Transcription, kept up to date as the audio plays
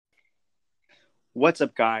What's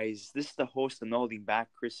up, guys? This is the host of No Holding Back,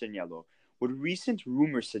 Chris Yellow. With recent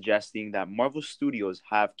rumors suggesting that Marvel Studios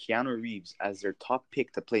have Keanu Reeves as their top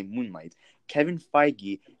pick to play Moonlight, Kevin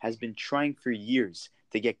Feige has been trying for years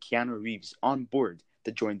to get Keanu Reeves on board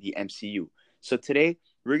to join the MCU. So today,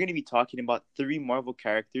 we're going to be talking about three Marvel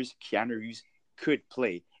characters Keanu Reeves could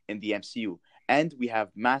play in the MCU. And we have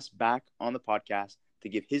Mass back on the podcast to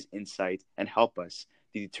give his insight and help us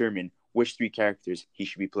to determine which three characters he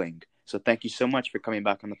should be playing. So thank you so much for coming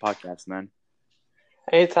back on the podcast, man.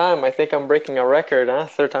 Anytime. I think I'm breaking a record, huh?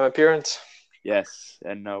 Third time appearance. Yes,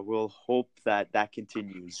 and we'll hope that that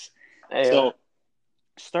continues. Hey, So,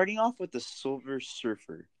 starting off with the Silver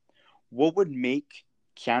Surfer, what would make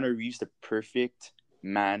Keanu Reeves the perfect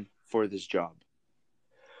man for this job?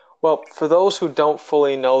 well, for those who don't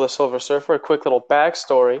fully know the Silver Surfer, a quick little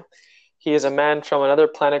backstory. He is a man from another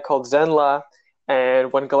planet called Zenla,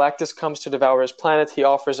 and when Galactus comes to devour his planet, he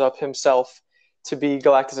offers up himself to be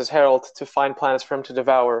Galactus's herald to find planets for him to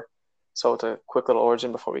devour. So it's a quick little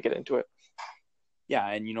origin before we get into it. Yeah,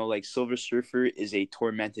 and like Silver Surfer is a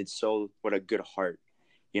tormented soul with a good heart.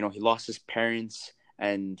 He lost his parents,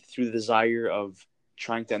 and through the desire of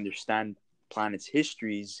trying to understand planets'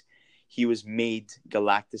 histories, he was made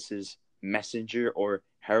Galactus's messenger or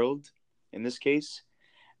herald in this case.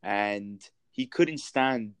 And he couldn't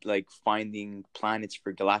stand like finding planets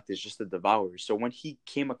for Galactus just to devour. So when he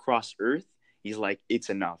came across Earth, he's like, "It's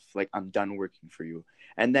enough. Like I'm done working for you."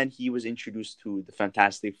 And then he was introduced to the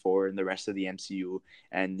Fantastic Four and the rest of the MCU.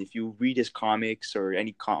 And if you read his comics or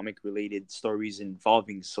any comic related stories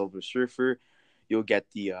involving Silver Surfer, you'll get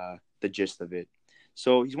the gist of it.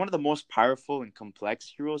 So he's one of the most powerful and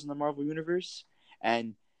complex heroes in the Marvel universe,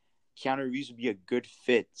 and Keanu Reeves would be a good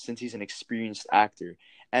fit since he's an experienced actor.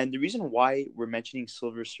 And the reason why we're mentioning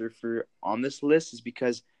Silver Surfer on this list is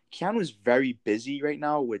because Keanu is very busy right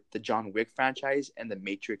now with the John Wick franchise and the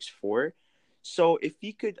Matrix 4. So if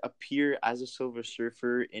he could appear as a Silver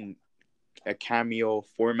Surfer in a cameo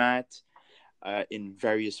format in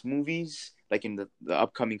various movies, like in the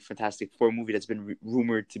upcoming Fantastic Four movie that's been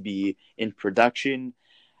rumored to be in production,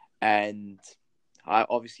 and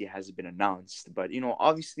obviously it hasn't been announced, but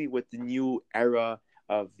obviously with the new era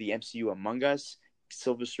of the MCU among us,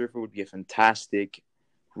 Silver Surfer would be a fantastic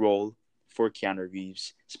role for Keanu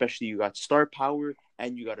Reeves. Especially you got star power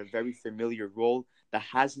and you got a very familiar role that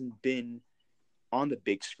hasn't been on the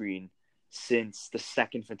big screen since the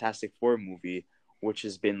second Fantastic Four movie, which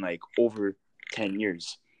has been like over 10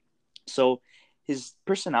 years. So his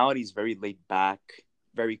personality is very laid back,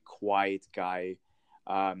 very quiet guy.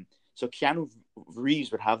 So Keanu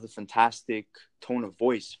Reeves would have the fantastic tone of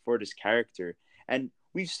voice for this character. And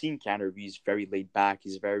we've seen Keanu Reeves very laid back.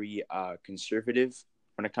 He's very conservative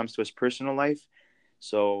when it comes to his personal life.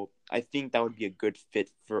 So I think that would be a good fit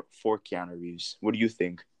for Keanu Reeves. What do you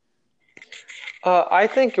think? I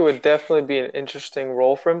think it would definitely be an interesting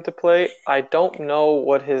role for him to play. I don't know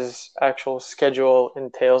what his actual schedule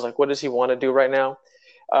entails. Like, what does he want to do right now?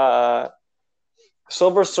 Uh,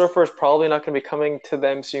 Silver Surfer is probably not going to be coming to the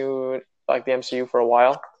MCU, like the MCU, for a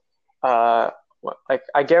while. Uh, like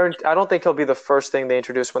I guarantee, I don't think he'll be the first thing they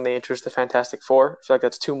introduce when they introduce the Fantastic Four. I feel like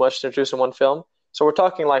that's too much to introduce in one film. So we're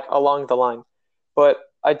talking like along the line. But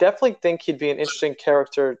I definitely think he'd be an interesting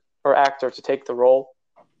character or actor to take the role.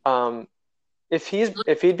 Um, if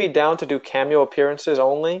he'd be down to do cameo appearances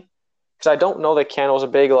only, because I don't know that Cano's a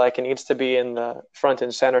big like and needs to be in the front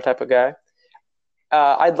and center type of guy.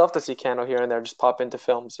 I'd love to see Cano here and there just pop into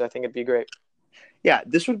films. I think it'd be great. Yeah,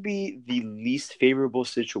 this would be the least favorable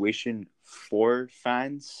situation for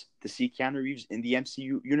fans to see Keanu Reeves in the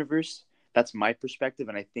MCU universe. That's my perspective,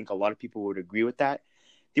 and I think a lot of people would agree with that.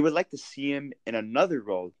 They would like to see him in another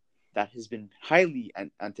role that has been highly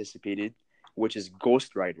anticipated, which is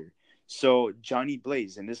Ghost Rider. So Johnny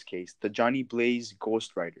Blaze, in this case, the Johnny Blaze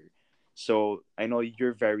Ghost Rider. So I know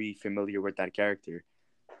you're very familiar with that character.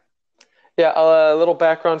 Yeah, a little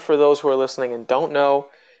background for those who are listening and don't know.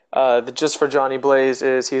 The gist for Johnny Blaze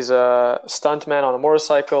is he's a stuntman on a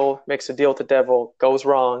motorcycle, makes a deal with the devil, goes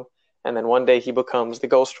wrong, and then one day he becomes the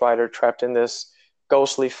Ghost Rider, trapped in this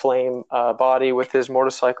ghostly flame body with his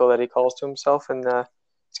motorcycle that he calls to himself, and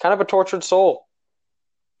it's kind of a tortured soul.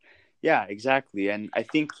 Yeah, exactly. And I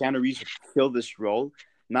think Keanu Reeves would kill this role,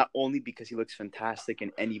 not only because he looks fantastic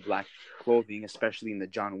in any black clothing, especially in the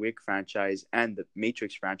John Wick franchise and the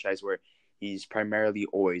Matrix franchise, where he's primarily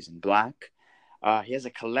always in black. He has a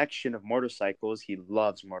collection of motorcycles. He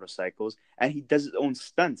loves motorcycles, and he does his own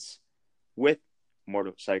stunts with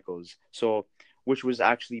motorcycles. So, which was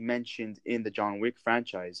actually mentioned in the John Wick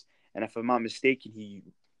franchise. And if I'm not mistaken, he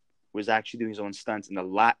was actually doing his own stunts in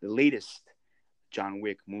the latest John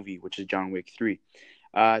Wick movie, which is John Wick 3.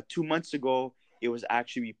 2 months ago, it was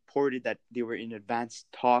actually reported that they were in advanced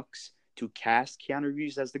talks to cast Keanu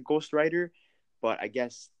Reeves as the Ghost Rider, but I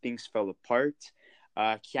guess things fell apart.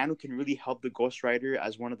 Keanu can really help the Ghost Rider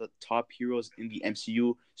as one of the top heroes in the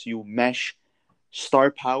MCU. So you mesh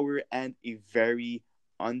star power and a very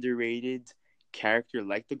underrated character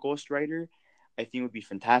like the Ghost Rider. I think it would be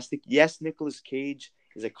fantastic. Yes, Nicolas Cage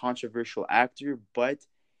is a controversial actor, but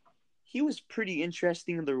he was pretty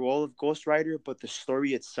interesting in the role of Ghost Rider, but the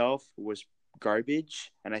story itself was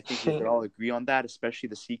garbage. And I think we could all agree on that, especially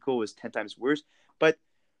the sequel was 10 times worse. But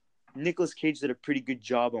Nicolas Cage did a pretty good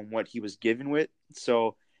job on what he was given with.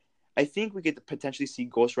 So I think we could potentially see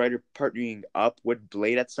Ghost Rider partnering up with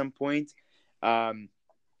Blade at some point.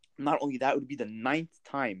 Not only that, it would be the 9th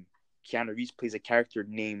time Keanu Reeves plays a character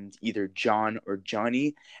named either John or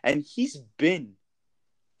Johnny. And he's been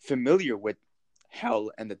familiar with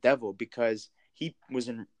Hell and the Devil because he was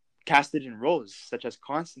casted in roles such as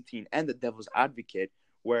Constantine and the Devil's Advocate,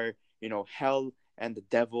 where, Hell and the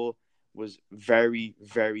Devil was very,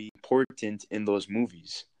 very important in those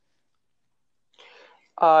movies.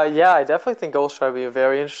 Yeah, I definitely think Ghost Rider would be a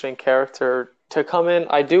very interesting character to come in.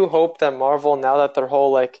 I do hope that Marvel, now that their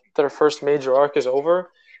whole their first major arc is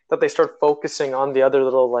over, that they start focusing on the other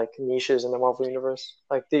little niches in the Marvel universe.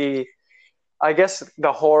 I guess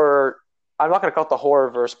the horror. I'm not gonna call it the horror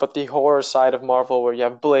verse, but the horror side of Marvel, where you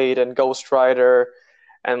have Blade and Ghost Rider,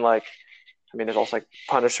 and there's also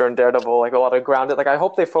Punisher and Daredevil, a lot of grounded. I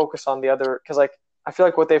hope they focus on the other, because I feel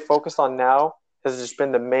like what they focused on now has just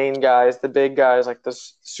been the main guys, the big guys, the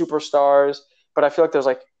superstars. But I feel like there's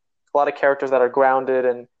a lot of characters that are grounded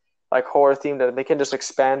and horror themed that they can just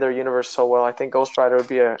expand their universe so well. I think Ghost Rider would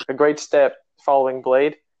be a great step following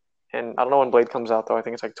Blade. And I don't know when Blade comes out though. I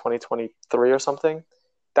think it's 2023 or something.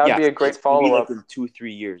 That would be a great follow up. In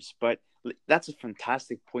 2-3 years. But that's a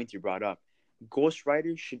fantastic point you brought up. Ghost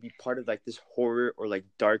Rider should be part of this horror or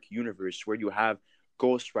dark universe where you have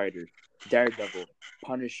Ghost Rider, Daredevil,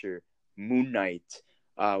 Punisher, Moon Knight,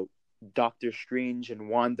 Doctor Strange, and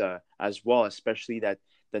Wanda as well, especially that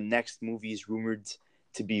the next movie is rumored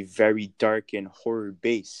to be very dark and horror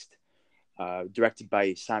based, directed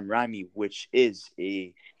by Sam Raimi, which is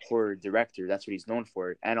a horror director. That's what he's known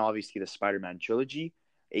for. And obviously the Spider-Man trilogy,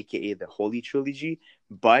 aka the Holy Trilogy.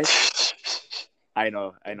 But I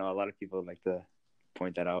know a lot of people like to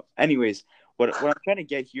point that out. Anyways, what I'm trying to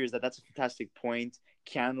get here is that's a fantastic point.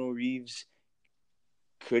 Keanu Reeves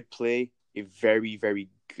could play a very, very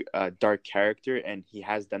dark character, and he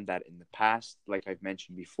has done that in the past, like I've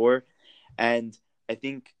mentioned before. And I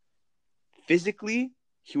think physically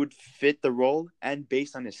he would fit the role, and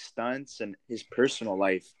based on his stunts and his personal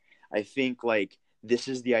life, I think this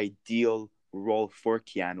is the ideal role for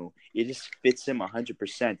Keanu. It just fits him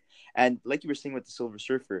 100%. And like you were saying with the Silver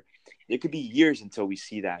Surfer, it could be years until we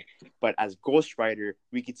see that. But as Ghost Rider,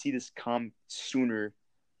 we could see this come sooner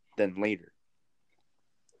than later.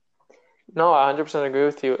 No, I 100% agree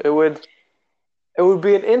with you. It would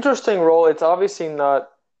be an interesting role. It's obviously not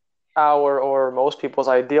our or most people's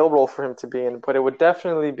ideal role for him to be in, but it would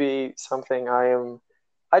definitely be something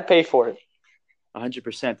I'd pay for it.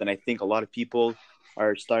 100%. And I think a lot of people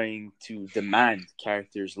are starting to demand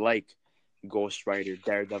characters like Ghost Rider,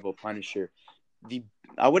 Daredevil, Punisher.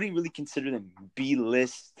 I wouldn't really consider them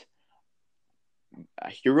B-list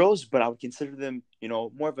heroes, but I would consider them,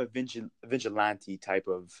 more of a vigilante type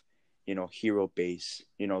of, hero base.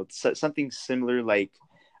 Something similar like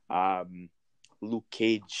Luke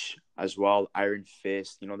Cage as well, Iron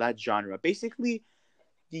Fist, that genre. Basically,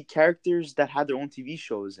 the characters that had their own TV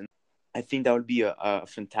shows. And I think that would be a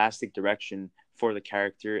fantastic direction for the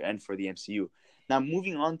character and for the MCU. Now,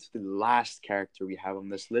 moving on to the last character we have on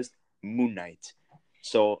this list, Moon Knight.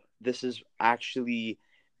 So this has actually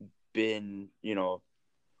been,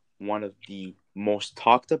 one of the most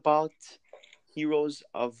talked about heroes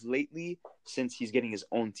of lately, since he's getting his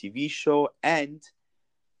own TV show, and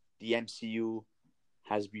the MCU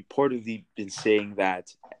has reportedly been saying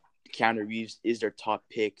that Keanu Reeves is their top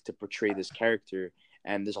pick to portray this character,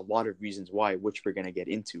 and there's a lot of reasons why, which we're going to get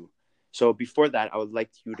into. So before that, I would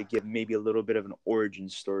like you to give maybe a little bit of an origin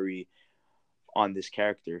story on this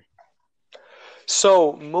character.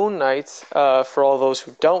 So Moon Knight, for all those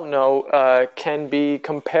who don't know, can be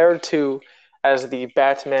compared to as the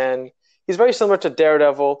Batman. He's very similar to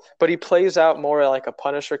Daredevil, but he plays out more like a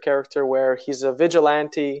Punisher character, where he's a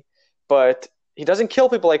vigilante, but he doesn't kill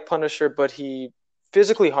people like Punisher, but he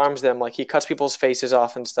physically harms them. He cuts people's faces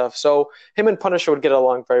off and stuff. So him and Punisher would get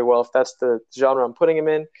along very well, if that's the genre I'm putting him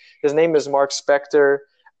in. His name is Mark Spector.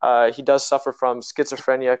 He does suffer from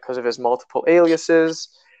schizophrenia because of his multiple aliases.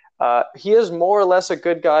 He is more or less a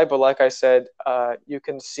good guy, but like I said, you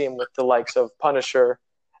can see him with the likes of Punisher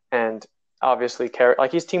and obviously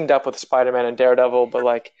like he's teamed up with Spider-Man and Daredevil, but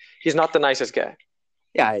like he's not the nicest guy.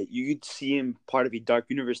 Yeah, you could see him part of a dark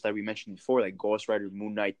universe that we mentioned before, like Ghost Rider,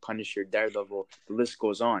 Moon Knight, Punisher, Daredevil. The list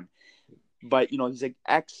goes on. But he's like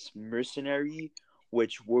ex-mercenary, where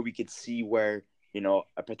we could see where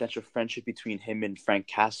a potential friendship between him and Frank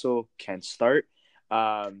Castle can start,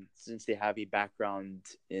 since they have a background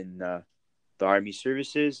in the army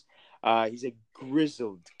services. He's a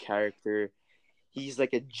grizzled character. He's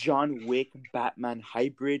like a John Wick Batman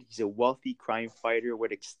hybrid. He's a wealthy crime fighter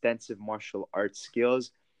with extensive martial arts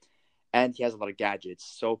skills, and he has a lot of gadgets.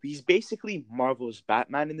 So he's basically Marvel's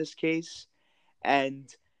Batman in this case.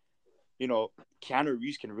 And Keanu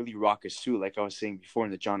Reeves can really rock a suit, like I was saying before,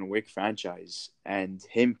 in the John Wick franchise. And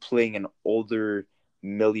him playing an older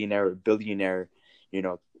millionaire or billionaire,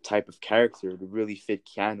 type of character would really fit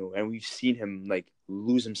Keanu. And we've seen him like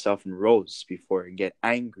lose himself in roles before and get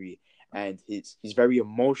angry. And he's very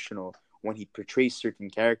emotional when he portrays certain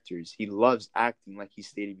characters. He loves acting, like he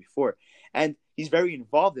stated before. And he's very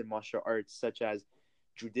involved in martial arts such as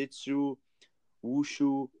Jiu-Jitsu,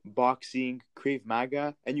 Wushu, boxing, Krav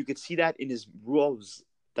Maga, and you could see that in his roles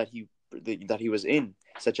that he was in,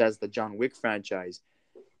 such as the John Wick franchise,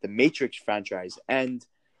 the Matrix franchise, and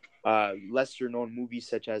lesser known movies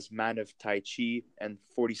such as Man of Tai Chi and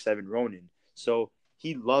 47 Ronin. So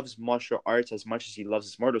he loves martial arts as much as he loves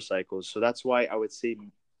his motorcycles. So that's why I would say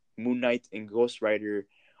Moon Knight and Ghost Rider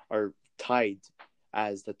are tied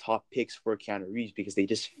as the top picks for Keanu Reeves, because they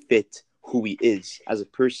just fit who he is as a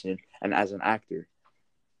person and as an actor.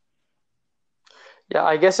 Yeah,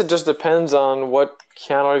 I guess it just depends on what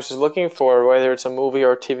Keanu Reeves is looking for, whether it's a movie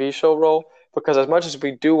or a TV show role. Because as much as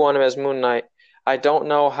we do want him as Moon Knight, I don't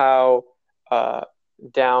know how uh,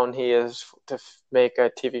 down he is to make a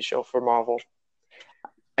TV show for Marvel.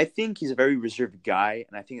 I think he's a very reserved guy,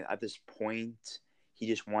 and I think at this point he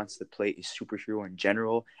just wants to play a superhero in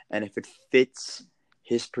general. And if it fits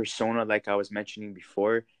his persona, like I was mentioning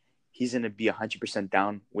before, he's gonna be 100%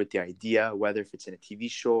 down with the idea, whether if it's in a TV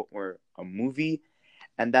show or a movie.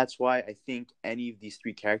 And that's why I think any of these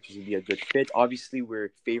three characters would be a good fit. Obviously,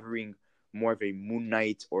 we're favoring more of a Moon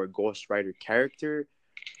Knight or Ghost Rider character,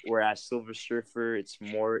 whereas Silver Surfer, it's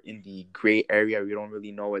more in the gray area. We don't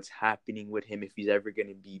really know what's happening with him, if he's ever going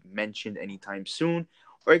to be mentioned anytime soon.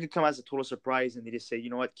 Or it could come as a total surprise and they just say, you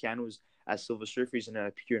know what, Keanu's as Silver Surfer is going to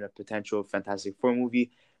appear in a potential Fantastic Four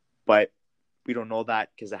movie. But we don't know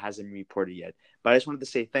that because it hasn't been reported yet. But I just wanted to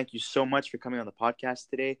say thank you so much for coming on the podcast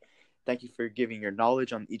today. Thank you for giving your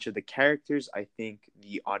knowledge on each of the characters. I think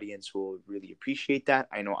the audience will really appreciate that.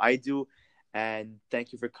 I know I do. And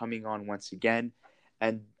thank you for coming on once again.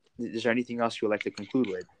 And is there anything else you would like to conclude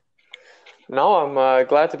with? No, I'm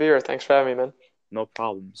glad to be here. Thanks for having me, man. No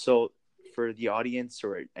problem. So for the audience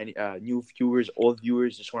or any new viewers, old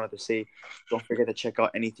viewers, just wanted to say, don't forget to check out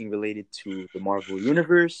anything related to the Marvel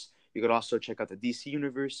Universe. You could also check out the DC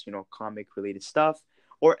Universe, comic related stuff,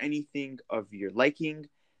 or anything of your liking.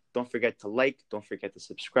 Don't forget to like. Don't forget to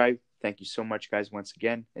subscribe. Thank you so much, guys, once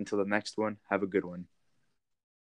again. Until the next one, have a good one.